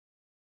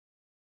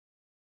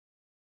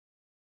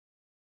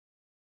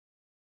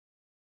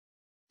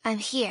I'm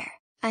here,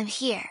 I'm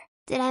here.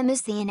 Did I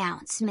miss the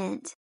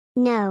announcement?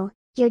 No,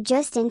 you're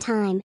just in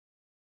time.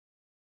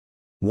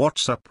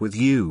 What's up with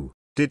you?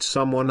 Did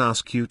someone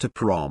ask you to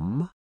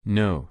prom?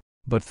 No,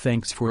 but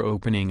thanks for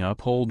opening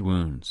up old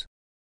wounds.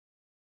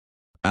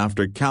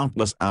 After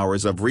countless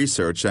hours of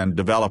research and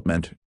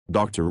development,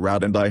 Dr.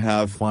 Rad and I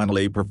have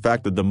finally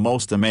perfected the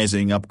most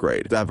amazing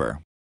upgrade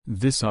ever.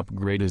 This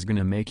upgrade is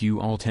gonna make you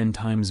all 10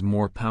 times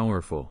more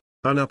powerful.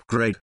 An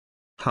upgrade?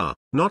 Huh,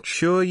 not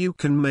sure you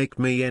can make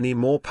me any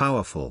more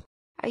powerful.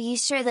 Are you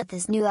sure that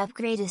this new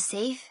upgrade is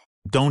safe?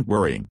 Don't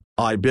worry,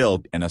 I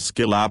built in a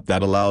skill app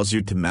that allows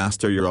you to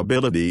master your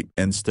ability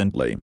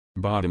instantly.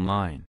 Bottom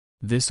line,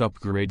 this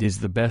upgrade is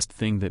the best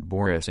thing that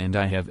Boris and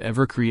I have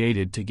ever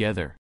created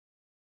together.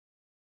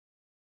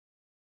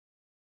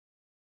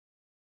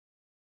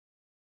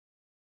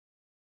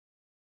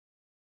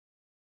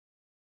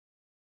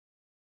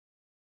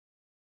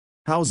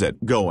 How's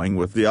it going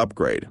with the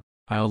upgrade?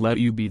 I'll let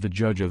you be the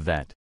judge of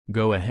that.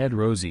 Go ahead,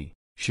 Rosie,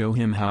 show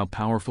him how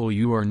powerful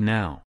you are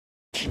now.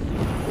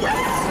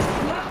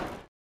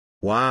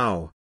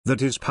 Wow,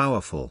 that is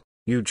powerful.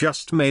 You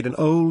just made an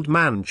old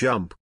man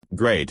jump.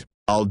 Great,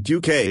 I'll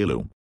do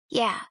Caillou.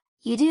 Yeah,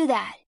 you do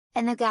that,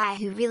 and the guy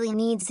who really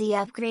needs the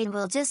upgrade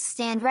will just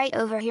stand right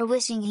over here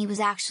wishing he was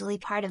actually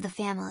part of the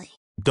family.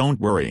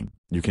 Don't worry,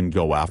 you can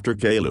go after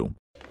Caillou.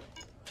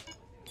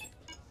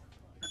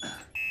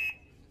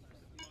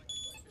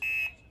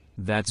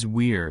 That's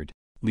weird.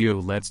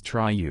 Leo, let's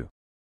try you.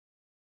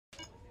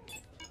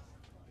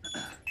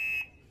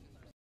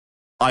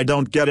 I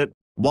don't get it.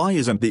 Why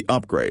isn't the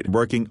upgrade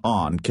working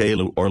on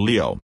Caillou or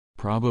Leo?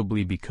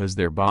 Probably because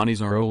their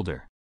bodies are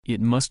older.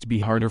 It must be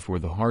harder for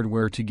the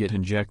hardware to get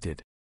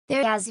injected.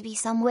 There has to be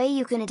some way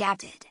you can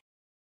adapt it.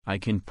 I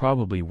can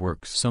probably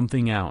work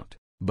something out,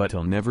 but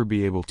I'll never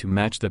be able to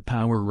match the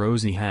power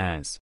Rosie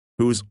has.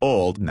 Who's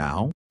old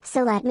now?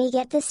 So let me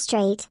get this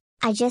straight,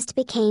 I just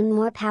became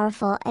more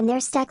powerful and they're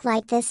stuck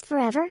like this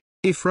forever?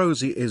 If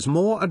Rosie is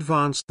more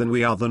advanced than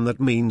we are, then that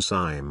means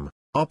I'm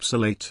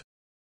obsolete.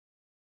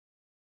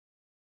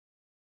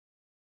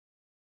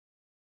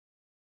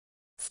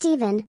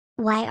 Steven,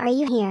 why are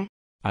you here?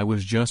 I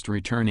was just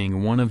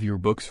returning one of your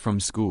books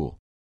from school.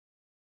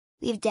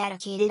 We've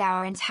dedicated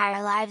our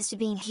entire lives to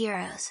being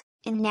heroes,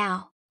 and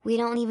now, we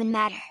don't even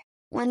matter.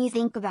 When you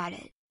think about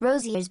it,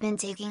 Rosie has been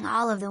taking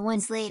all of the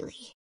wins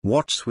lately.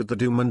 What's with the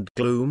doom and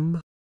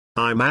gloom?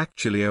 I'm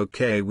actually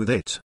okay with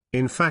it.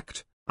 In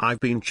fact, I've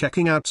been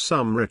checking out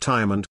some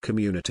retirement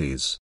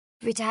communities.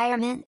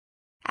 Retirement?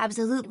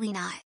 Absolutely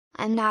not.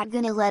 I'm not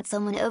gonna let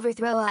someone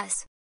overthrow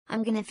us.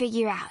 I'm gonna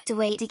figure out a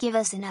way to give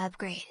us an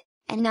upgrade.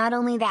 And not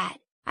only that,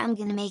 I'm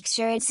gonna make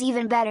sure it's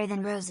even better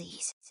than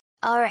Rosie's.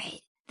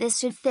 Alright, this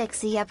should fix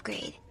the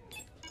upgrade.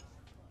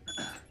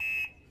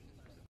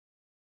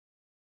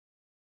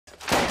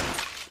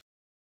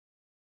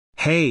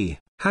 Hey,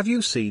 have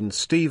you seen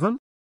Steven?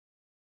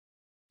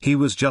 He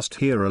was just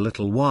here a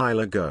little while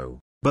ago,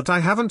 but I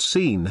haven't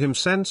seen him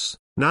since.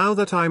 Now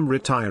that I'm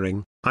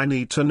retiring, I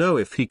need to know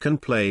if he can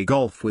play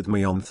golf with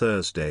me on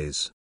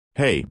Thursdays.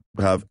 Hey,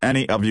 have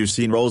any of you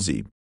seen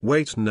Rosie?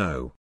 Wait,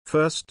 no.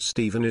 First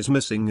Steven is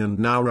missing and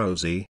now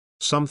Rosie.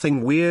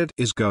 Something weird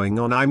is going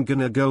on. I'm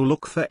gonna go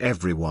look for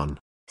everyone.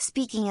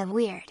 Speaking of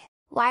weird,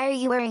 why are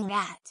you wearing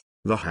that?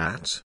 The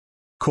hat?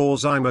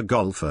 'Cause I'm a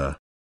golfer.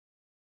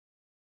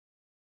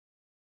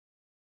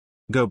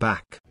 Go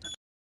back.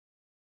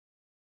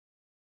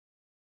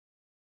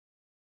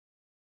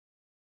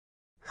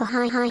 Ha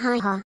ha ha ha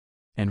ha.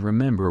 And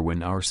remember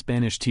when our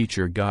Spanish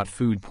teacher got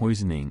food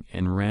poisoning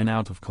and ran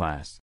out of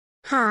class?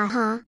 Ha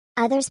ha,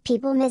 others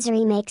people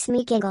misery makes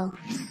me giggle.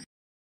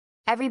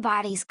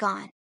 Everybody's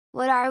gone.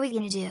 What are we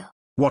gonna do?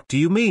 What do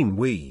you mean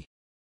we?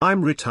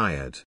 I'm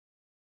retired.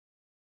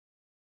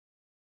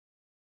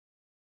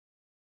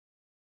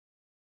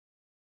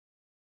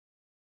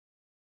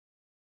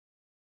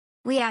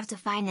 We have to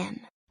find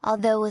him.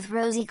 Although with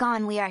Rosie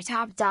gone we are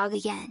top dog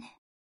again.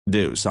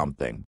 Do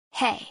something.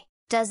 Hey,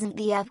 doesn't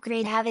the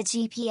upgrade have a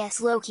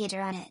GPS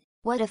locator on it?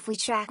 What if we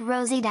track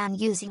Rosie down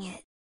using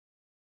it?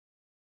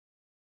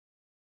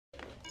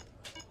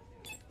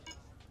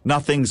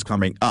 Nothing's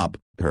coming up.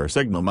 Her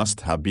signal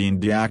must have been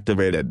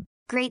deactivated.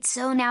 Great,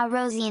 so now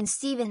Rosie and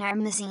Steven are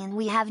missing and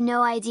we have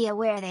no idea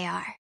where they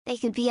are. They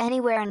could be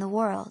anywhere in the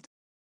world.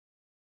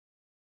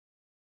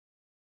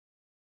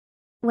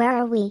 Where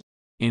are we?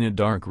 In a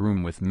dark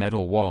room with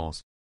metal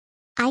walls.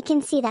 I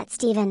can see that,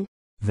 Steven.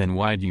 Then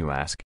why do you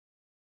ask?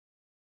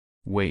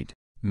 Wait,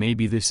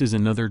 maybe this is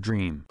another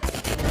dream.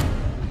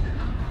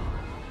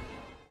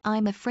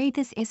 I'm afraid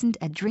this isn't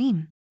a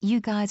dream. You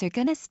guys are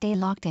gonna stay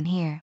locked in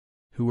here.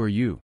 Who are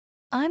you?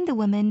 I'm the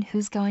woman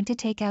who's going to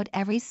take out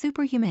every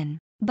superhuman,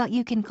 but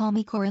you can call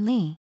me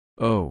Coralie.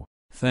 Oh,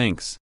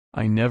 thanks.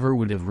 I never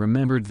would have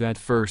remembered that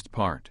first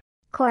part.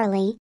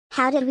 Coralie,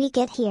 how did we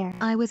get here?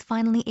 I was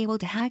finally able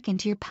to hack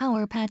into your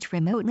power patch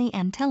remotely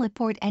and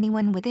teleport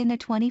anyone within a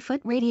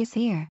 20-foot radius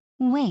here.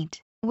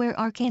 Wait, where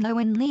are Caillou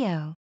and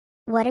Leo?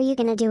 What are you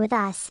gonna do with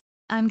us?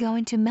 I'm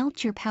going to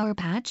melt your power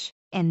patch,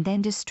 and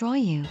then destroy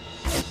you.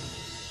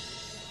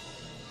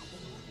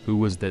 Who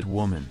was that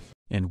woman,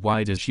 and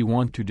why does she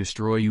want to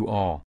destroy you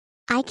all?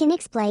 I can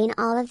explain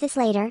all of this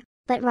later,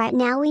 but right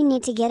now we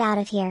need to get out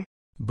of here.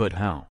 But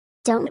how?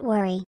 Don't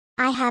worry,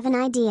 I have an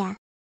idea.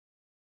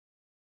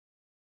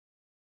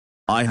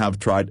 I have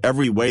tried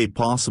every way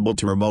possible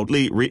to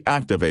remotely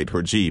reactivate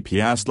her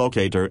GPS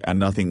locator and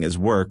nothing is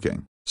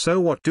working. So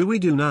what do we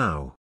do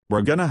now?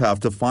 We're gonna have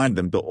to find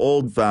them the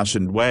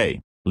old-fashioned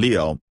way.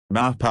 Leo,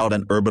 map out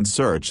an urban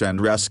search and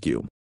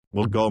rescue.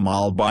 We'll go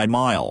mile by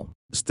mile,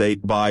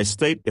 state by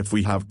state if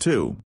we have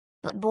to.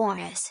 But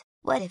Boris,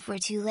 what if we're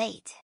too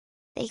late?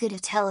 They could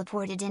have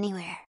teleported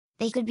anywhere.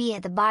 They could be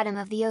at the bottom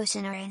of the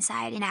ocean or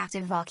inside an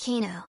active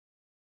volcano.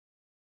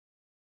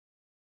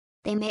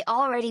 They may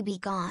already be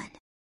gone.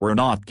 We're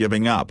not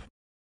giving up.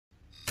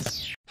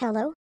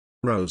 Hello?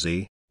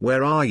 Rosie,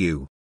 where are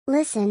you?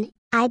 Listen,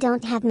 I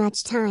don't have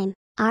much time.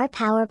 Our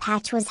power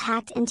patch was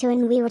hacked into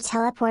and we were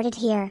teleported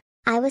here.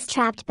 I was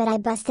trapped but I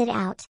busted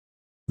out.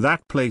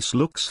 That place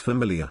looks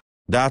familiar.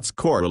 That's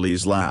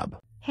Coralie's lab.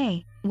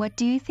 Hey, what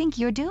do you think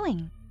you're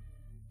doing?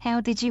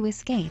 How did you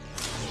escape?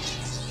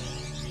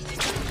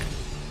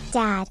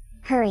 Dad,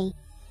 hurry.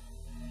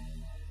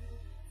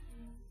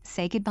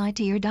 Say goodbye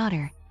to your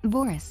daughter,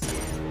 Boris.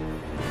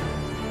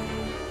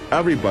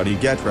 Everybody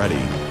get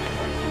ready.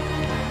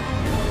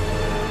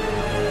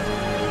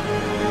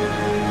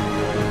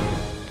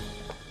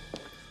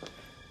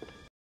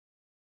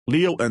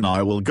 Leo and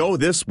I will go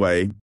this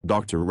way,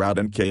 Dr. Rad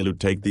and Caillou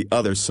take the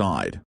other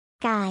side.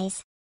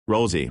 Guys.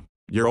 Rosie,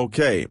 you're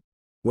okay.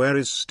 Where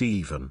is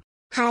Stephen?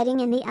 Hiding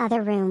in the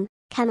other room,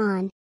 come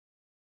on.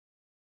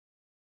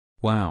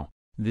 Wow,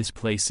 this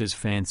place is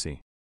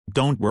fancy.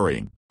 Don't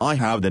worry, I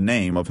have the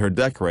name of her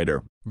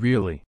decorator.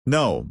 Really?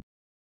 No.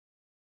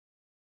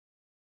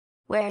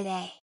 Where are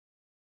they?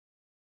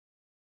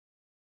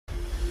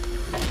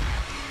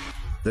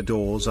 The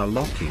doors are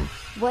locking.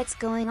 What's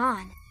going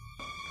on?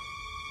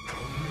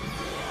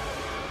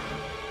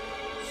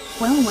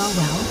 Well,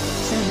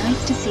 so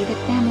nice to see the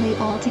family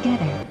all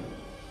together.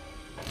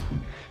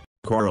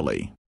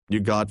 Coralie, you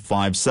got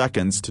 5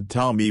 seconds to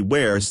tell me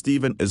where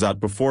Stephen is at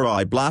before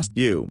I blast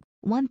you.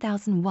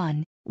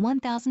 1001,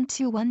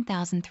 1002,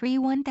 1003,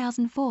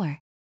 1004.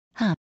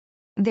 Huh.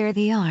 There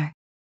they are.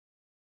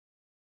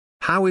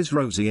 How is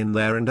Rosie in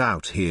there and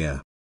out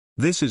here?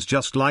 This is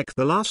just like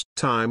the last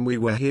time we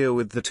were here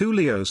with the two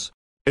Leos.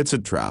 It's a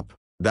trap.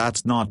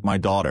 That's not my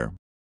daughter.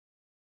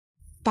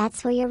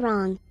 That's where you're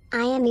wrong.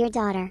 I am your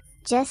daughter,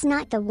 just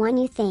not the one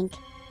you think.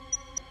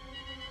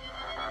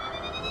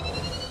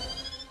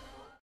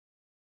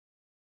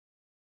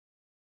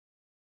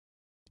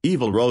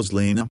 Evil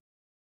Rosalina.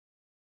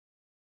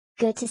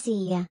 Good to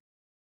see ya.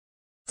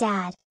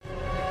 Dad.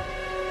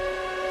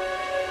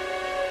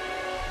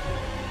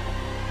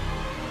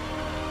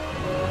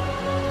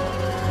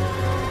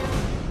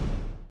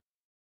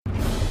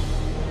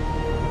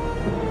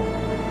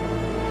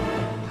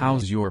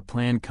 How's your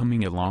plan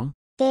coming along?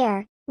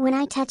 There, when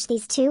I touch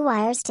these two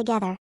wires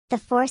together, the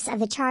force of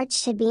the charge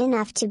should be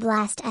enough to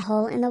blast a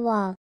hole in the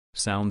wall.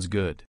 Sounds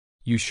good.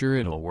 You sure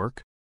it'll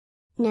work?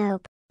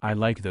 Nope. I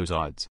like those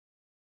odds.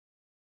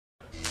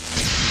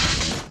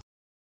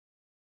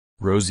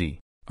 Rosie,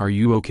 are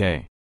you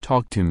okay?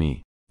 Talk to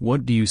me.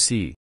 What do you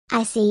see?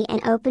 I see an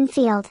open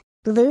field,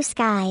 blue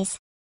skies.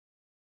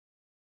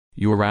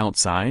 You're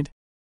outside?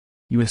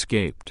 You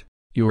escaped.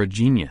 You're a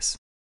genius.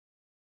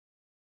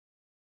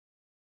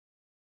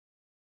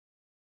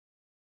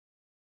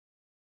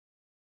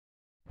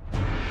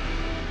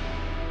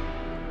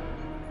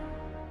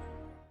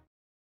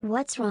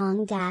 What's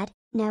wrong, Dad?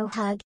 No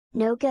hug,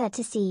 no good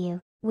to see you.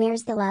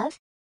 Where's the love?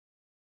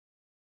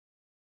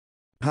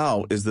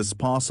 How is this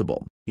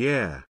possible?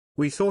 Yeah,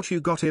 we thought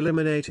you got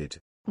eliminated.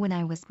 When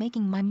I was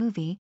making my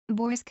movie,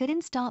 Boris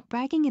couldn't stop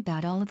bragging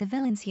about all of the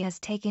villains he has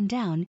taken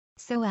down,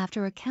 so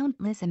after a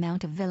countless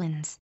amount of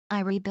villains,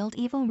 I rebuilt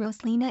evil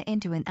Rosalina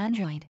into an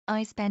android.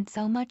 I spent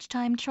so much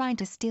time trying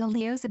to steal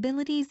Leo's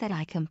abilities that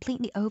I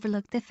completely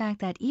overlooked the fact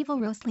that evil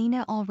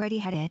Rosalina already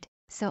had it,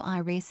 so I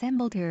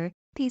reassembled her,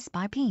 piece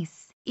by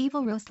piece.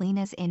 Evil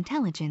Rosalina's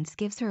intelligence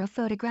gives her a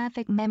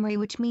photographic memory,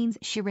 which means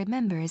she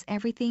remembers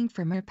everything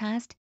from her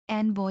past,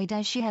 and boy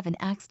does she have an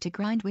axe to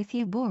grind with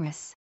you,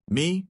 Boris.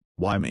 Me?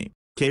 Why me?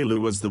 Caillou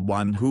was the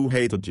one who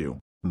hated you.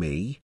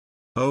 Me?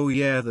 Oh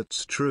yeah,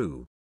 that's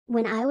true.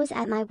 When I was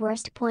at my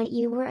worst point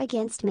you were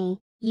against me,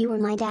 you were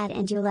my dad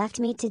and you left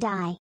me to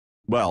die.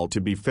 Well,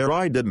 to be fair,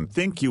 I didn't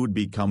think you'd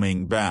be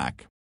coming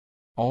back.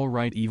 All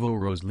right, evil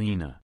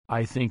Rosalina,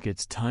 I think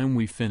it's time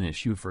we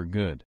finish you for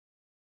good.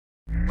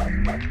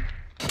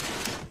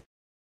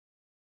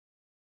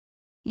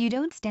 You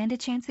don't stand a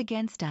chance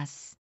against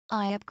us.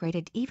 I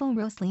upgraded evil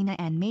Rosalina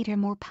and made her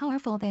more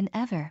powerful than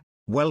ever.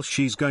 Well,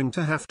 she's going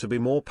to have to be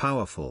more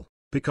powerful,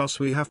 because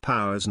we have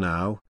powers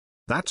now.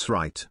 That's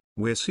right,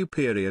 we're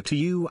superior to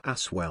you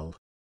as well.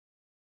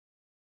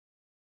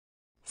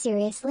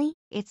 Seriously?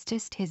 It's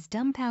just his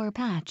dumb power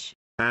patch.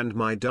 And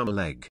my dumb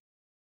leg.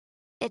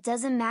 It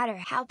doesn't matter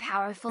how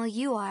powerful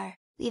you are,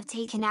 we've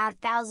taken out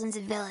thousands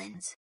of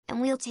villains,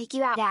 and we'll take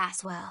you out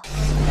as well.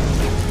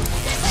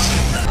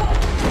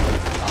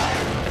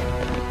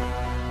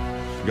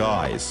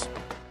 Guys.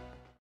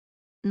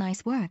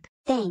 Nice work.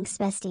 Thanks,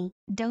 bestie.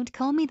 Don't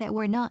call me that,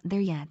 we're not there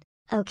yet.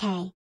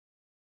 Okay.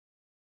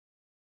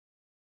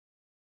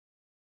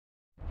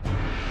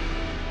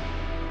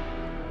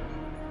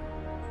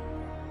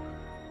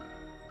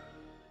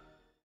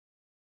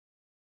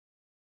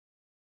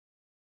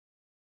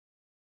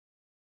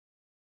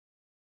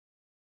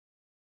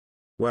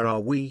 Where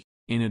are we?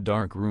 In a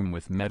dark room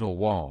with metal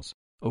walls.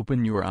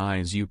 Open your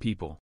eyes, you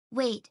people.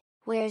 Wait,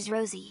 where's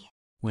Rosie?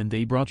 When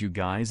they brought you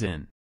guys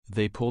in,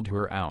 they pulled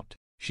her out.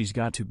 She's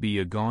got to be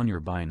a goner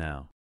by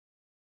now.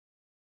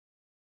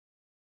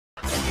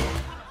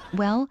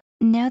 Well,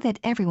 now that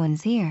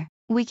everyone's here,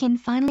 we can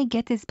finally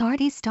get this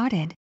party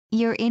started.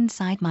 You're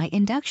inside my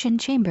induction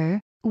chamber.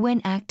 When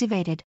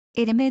activated,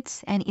 it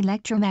emits an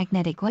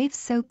electromagnetic wave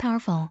so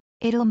powerful,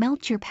 it'll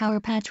melt your power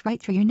patch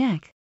right through your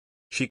neck.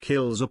 She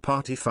kills a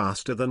party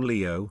faster than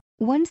Leo.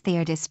 Once they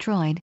are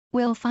destroyed,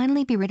 we'll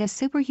finally be rid of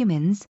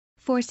superhumans,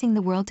 forcing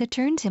the world to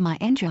turn to my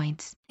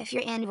androids. If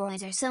your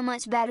androids are so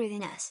much better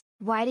than us,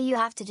 why do you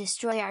have to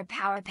destroy our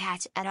power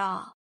patch at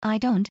all? I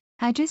don't,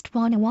 I just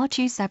want to watch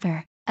you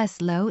suffer a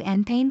slow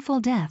and painful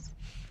death.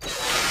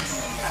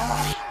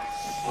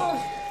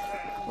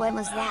 What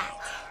was that?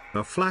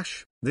 A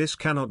flash? This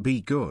cannot be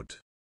good.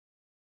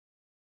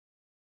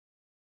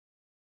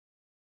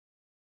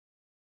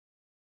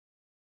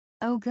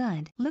 Oh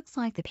good, looks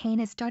like the pain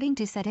is starting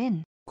to set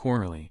in.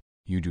 Coralie,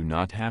 you do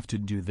not have to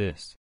do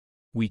this.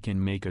 We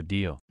can make a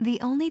deal. The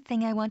only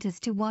thing I want is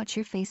to watch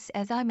your face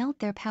as I melt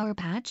their power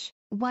patch.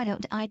 Why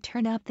don't I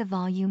turn up the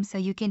volume so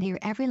you can hear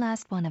every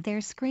last one of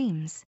their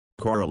screams?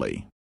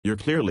 Coralie, you're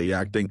clearly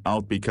acting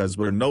out because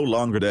we're no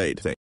longer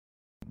dating.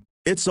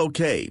 It's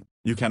okay,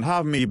 you can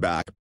have me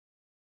back.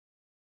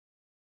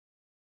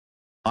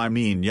 I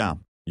mean, yeah,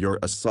 you're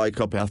a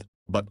psychopath,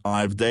 but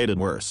I've dated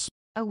worse.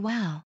 Oh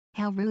wow,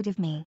 how rude of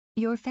me.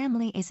 Your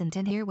family isn't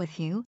in here with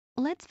you.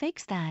 Let's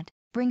fix that.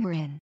 Bring her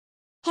in.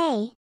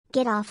 Hey,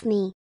 get off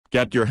me.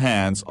 Get your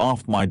hands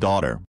off my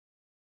daughter.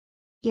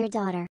 Your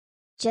daughter.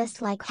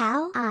 Just like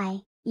how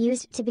I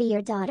used to be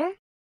your daughter?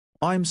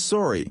 I'm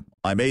sorry,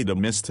 I made a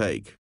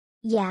mistake.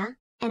 Yeah,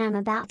 and I'm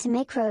about to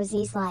make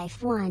Rosie's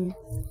life one.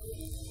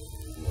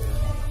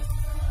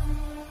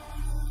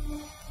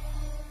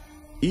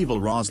 Evil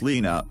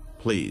Roslina,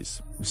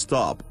 please,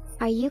 stop.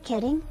 Are you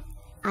kidding?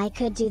 I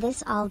could do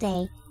this all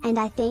day, and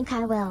I think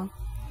I will.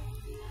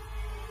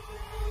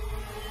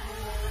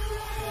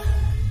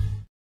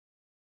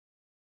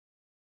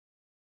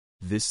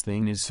 This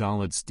thing is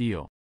solid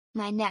steel.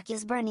 My neck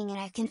is burning and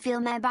I can feel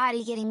my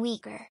body getting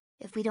weaker.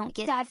 If we don't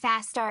get out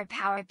fast, our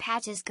power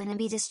patch is gonna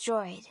be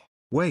destroyed.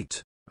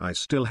 Wait, I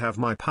still have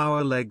my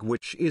power leg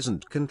which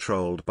isn't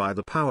controlled by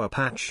the power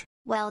patch.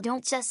 Well,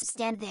 don't just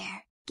stand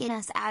there. Get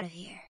us out of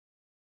here.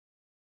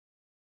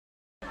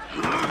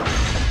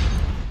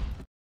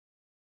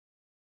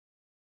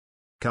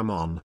 Come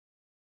on.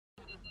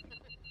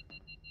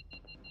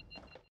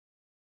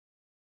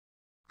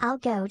 I'll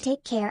go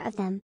take care of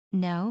them.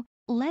 No,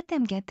 let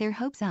them get their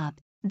hopes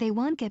up. They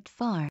won't get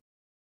far.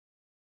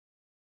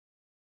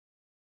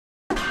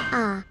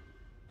 Ah.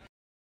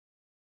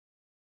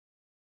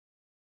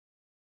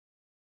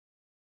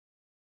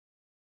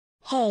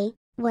 Hey,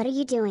 what are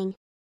you doing?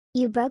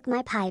 You broke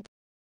my pipe.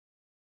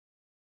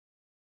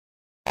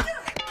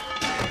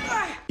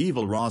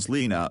 Evil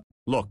Roslina,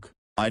 look,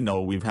 I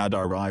know we've had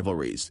our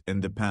rivalries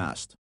in the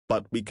past,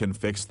 but we can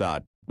fix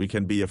that. We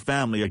can be a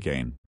family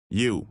again.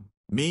 You,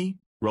 me,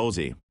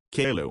 Rosie,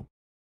 Caillou.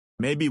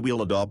 Maybe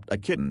we'll adopt a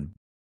kitten.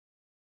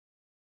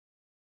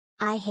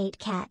 I hate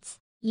cats.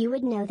 You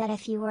would know that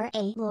if you were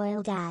a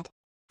loyal dad.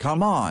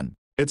 Come on,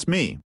 it's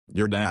me,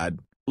 your dad.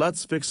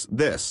 Let's fix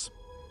this.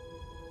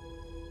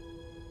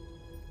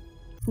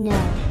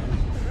 No.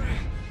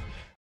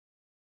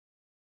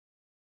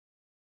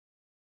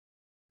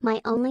 My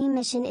only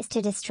mission is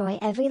to destroy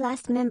every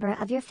last member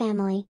of your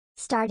family,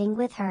 starting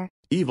with her.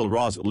 Evil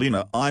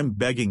Rosalina, I'm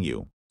begging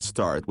you,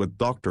 start with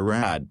Dr.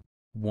 Rad.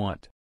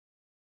 What?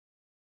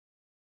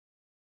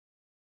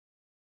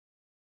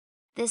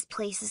 This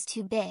place is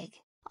too big.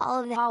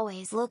 All of the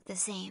hallways look the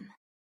same.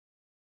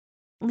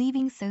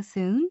 Leaving so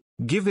soon?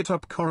 Give it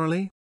up,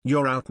 Coralie.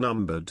 You're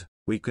outnumbered.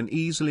 We can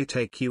easily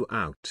take you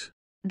out.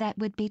 That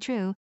would be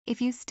true,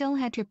 if you still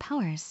had your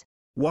powers.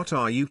 What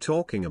are you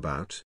talking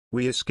about?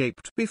 We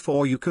escaped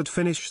before you could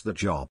finish the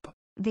job.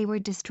 They were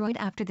destroyed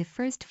after the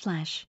first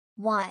flash.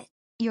 What?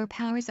 Your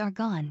powers are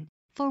gone.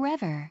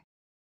 Forever.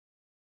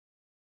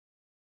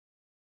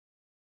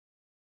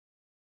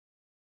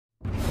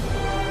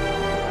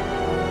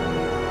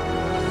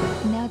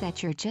 Now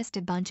that you're just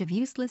a bunch of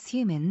useless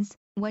humans,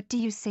 what do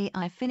you say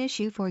I finish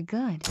you for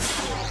good?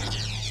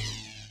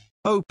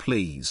 Oh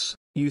please,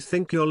 you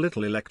think your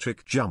little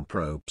electric jump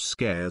rope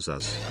scares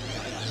us?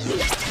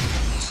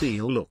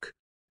 See, look.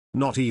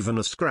 Not even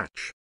a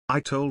scratch. I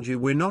told you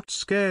we're not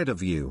scared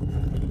of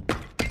you.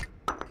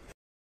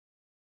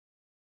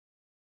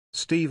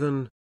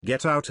 Stephen,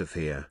 get out of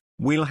here.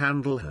 We'll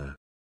handle her.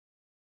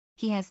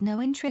 He has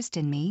no interest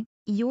in me.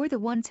 You're the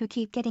ones who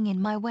keep getting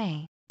in my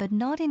way, but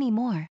not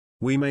anymore.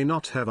 We may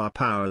not have our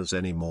powers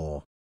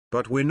anymore,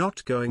 but we're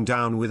not going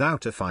down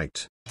without a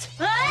fight.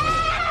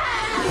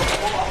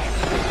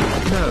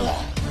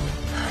 No.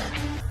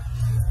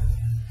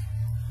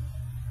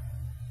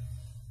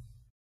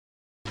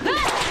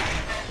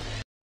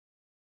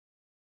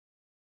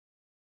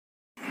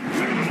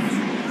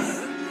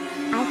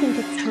 I think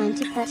it's time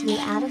to put you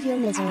out of your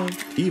misery.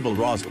 Evil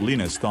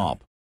Rosalina,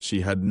 stop.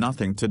 She had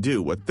nothing to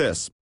do with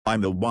this.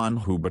 I'm the one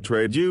who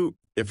betrayed you.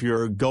 If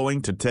you're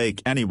going to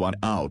take anyone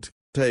out,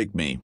 take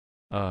me.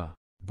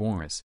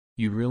 Boris,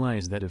 you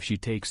realize that if she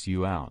takes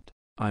you out,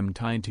 I'm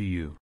tied to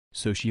you,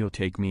 so she'll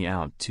take me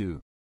out too.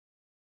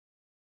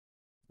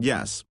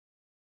 Yes.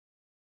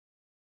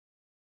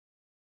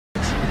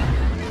 So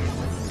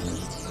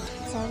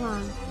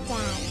long,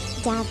 Dad.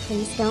 Dad,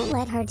 please don't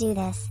let her do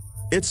this.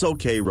 It's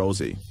okay,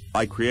 Rosie.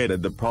 I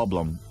created the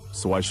problem,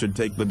 so I should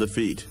take the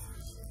defeat.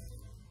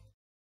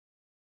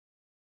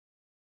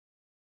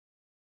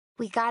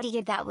 We gotta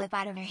get that whip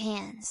out of her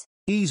hands.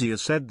 Easier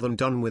said than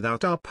done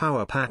without our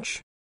power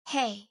patch.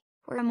 Hey,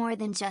 we're more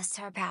than just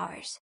our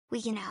powers.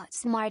 We can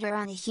outsmart her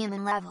on the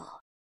human level.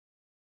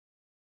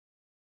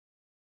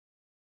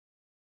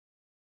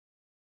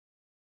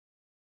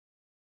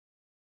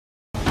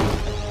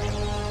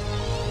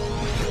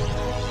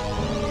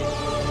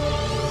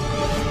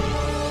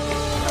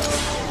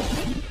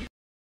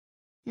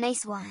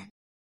 Nice one.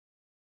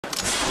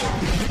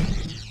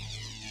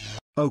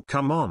 Oh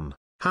come on,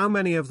 how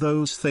many of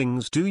those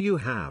things do you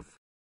have?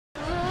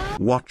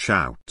 Watch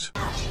out.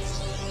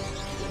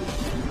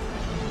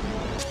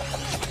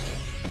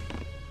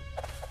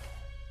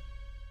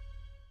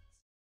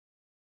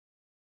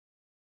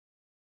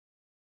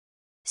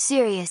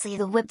 Seriously,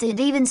 the whip didn't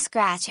even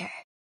scratch her.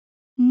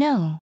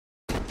 No.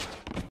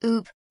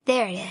 Oop,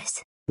 there it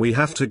is. We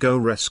have to go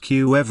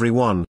rescue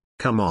everyone,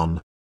 come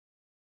on.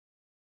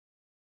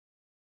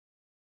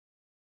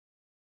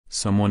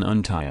 Someone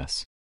untie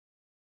us.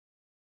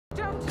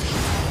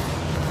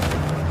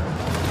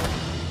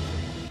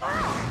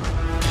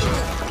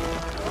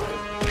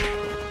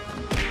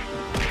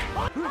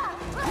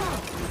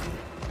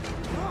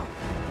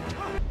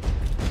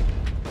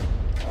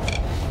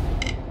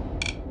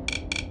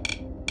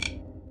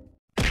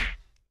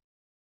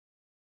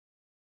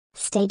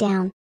 Stay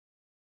down.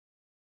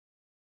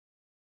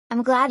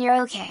 I'm glad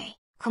you're okay.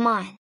 Come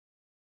on.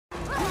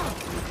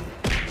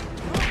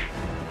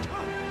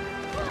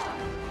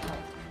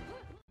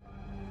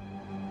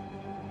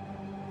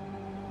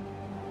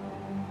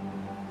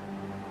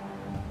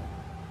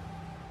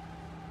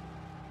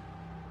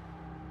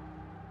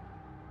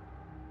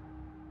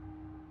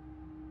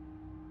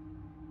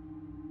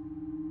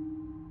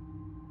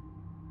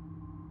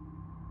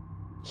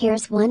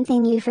 Here's one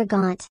thing you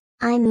forgot.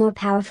 I'm more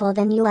powerful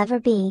than you'll ever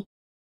be.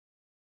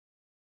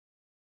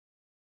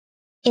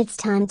 It's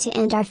time to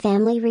end our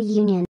family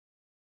reunion.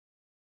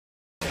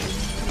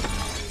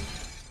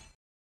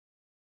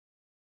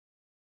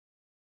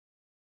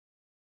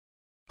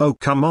 Oh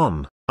come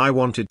on, I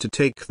wanted to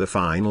take the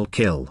final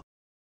kill.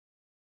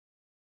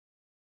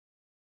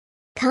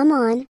 Come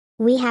on,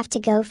 we have to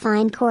go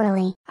find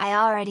Coralie. I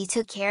already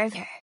took care of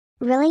her.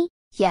 Really?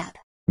 Yep.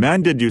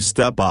 Man, did you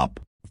step up.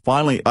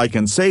 Finally, I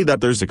can say that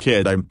there's a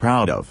kid I'm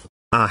proud of.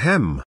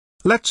 Ahem.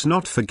 Let's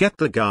not forget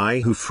the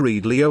guy who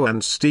freed Leo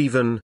and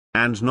Steven,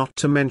 and not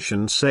to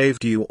mention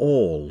saved you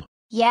all.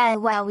 Yeah,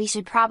 well, we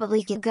should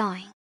probably get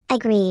going.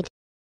 Agreed.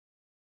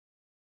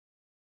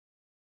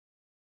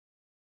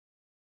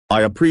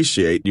 I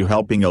appreciate you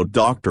helping out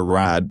Dr.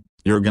 Rad.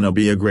 You're gonna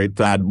be a great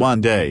dad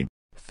one day.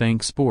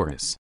 Thanks,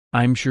 Boris.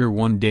 I'm sure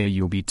one day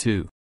you'll be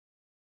too.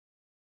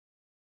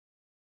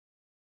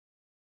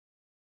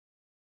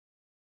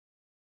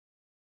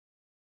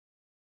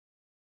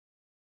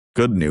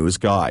 Good news,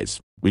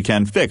 guys. We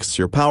can fix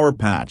your power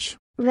patch.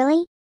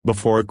 Really?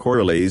 Before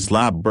Coralie's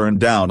lab burned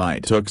down, I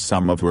took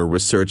some of her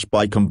research.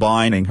 By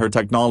combining her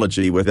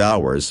technology with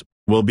ours,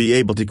 we'll be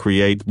able to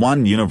create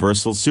one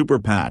universal super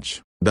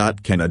patch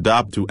that can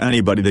adapt to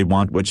anybody they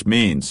want, which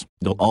means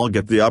they'll all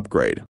get the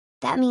upgrade.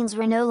 That means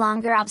we're no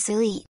longer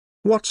obsolete.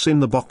 What's in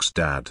the box,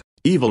 Dad?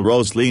 Evil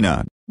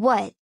Rosalina.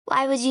 What?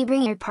 Why would you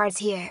bring your parts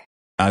here?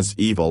 As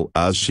evil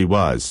as she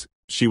was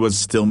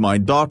still my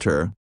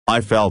daughter.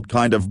 I felt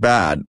kind of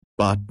bad,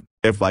 but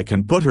if I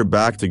can put her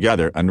back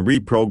together and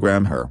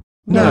reprogram her.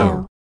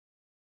 No.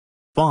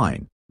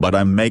 Fine, but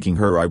I'm making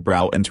her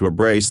eyebrow into a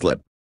bracelet.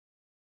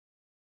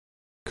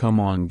 Come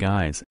on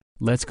guys,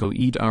 let's go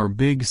eat our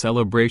big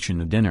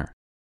celebration dinner.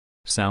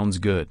 Sounds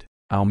good.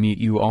 I'll meet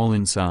you all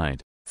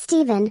inside.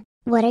 Steven,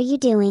 what are you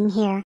doing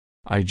here?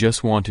 I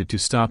just wanted to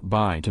stop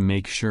by to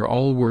make sure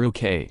all were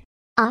okay.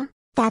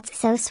 That's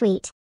so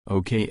sweet.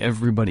 Okay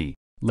everybody,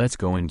 let's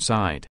go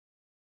inside.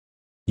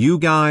 You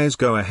guys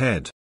go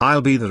ahead,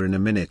 I'll be there in a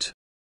minute.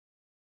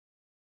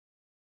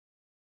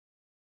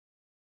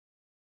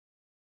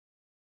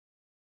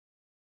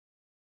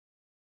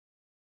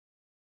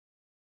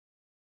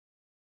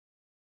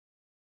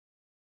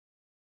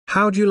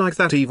 How'd you like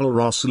that, evil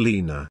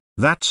Rosalina?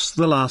 That's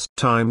the last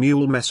time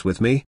you'll mess with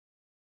me.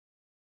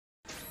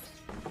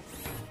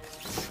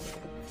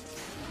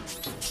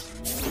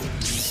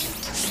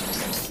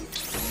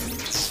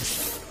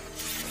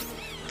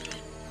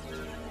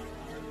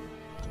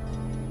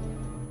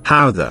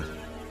 How the?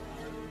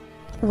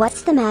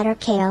 What's the matter,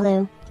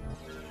 Caillou?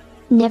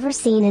 Never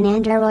seen an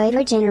android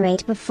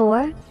regenerate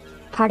before?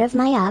 Part of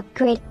my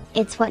upgrade,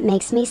 it's what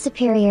makes me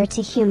superior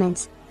to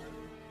humans.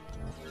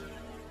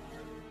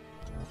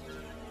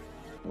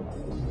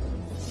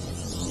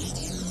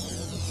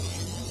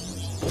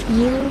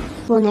 You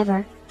will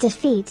never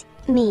defeat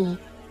me.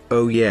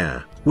 Oh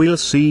yeah, we'll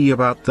see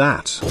about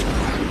that.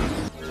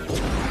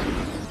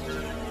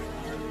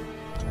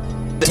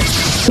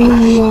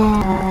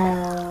 No.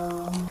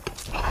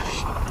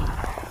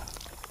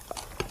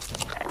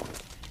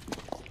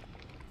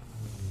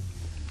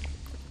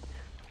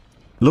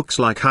 Looks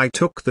like I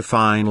took the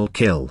final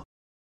kill.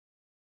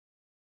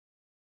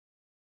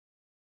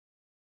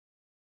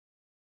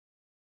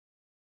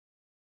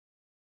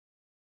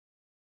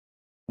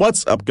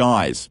 What's up,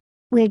 guys?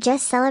 We're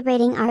just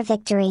celebrating our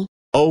victory.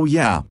 Oh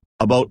yeah,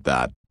 about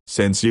that.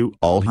 Since you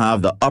all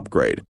have the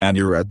upgrade and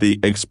you're at the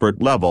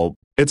expert level,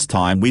 it's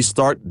time we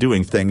start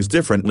doing things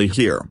differently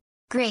here.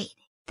 Great,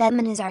 that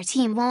means our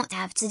team won't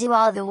have to do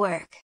all the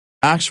work.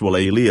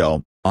 Actually,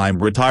 Leo,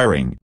 I'm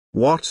retiring.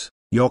 What?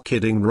 You're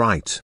kidding,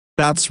 right?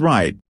 That's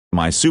right,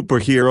 my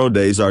superhero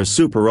days are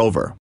super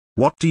over.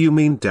 What do you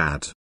mean,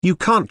 Dad? You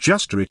can't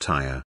just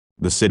retire.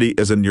 The city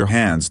is in your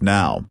hands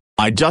now.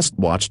 I just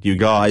watched you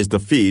guys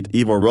defeat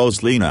evil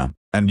Rosalina,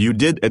 and you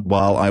did it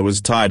while I was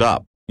tied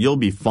up. You'll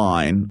be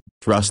fine,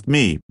 trust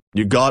me,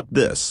 you got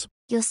this.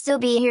 You'll still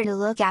be here to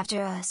look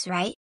after us,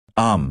 right?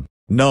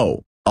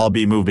 No, I'll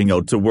be moving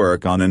out to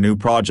work on a new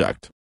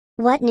project.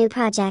 What new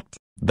project?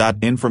 That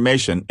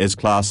information is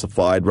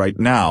classified right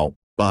now,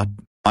 but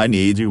I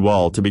need you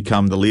all to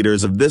become the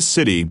leaders of this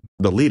city,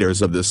 the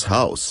leaders of this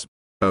house.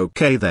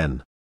 Okay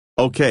then.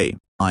 Okay,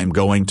 I'm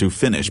going to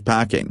finish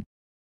packing.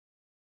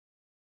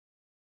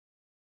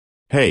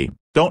 Hey,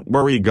 don't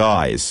worry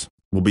guys,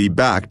 we'll be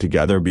back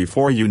together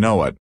before you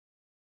know it.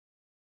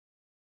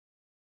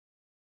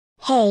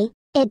 Hey,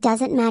 it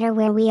doesn't matter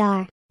where we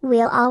are,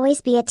 we'll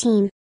always be a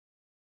team.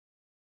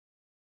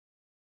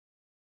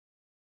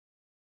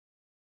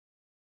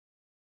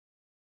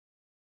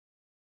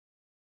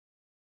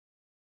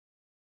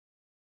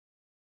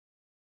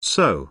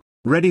 So,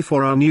 ready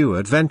for our new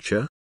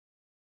adventure?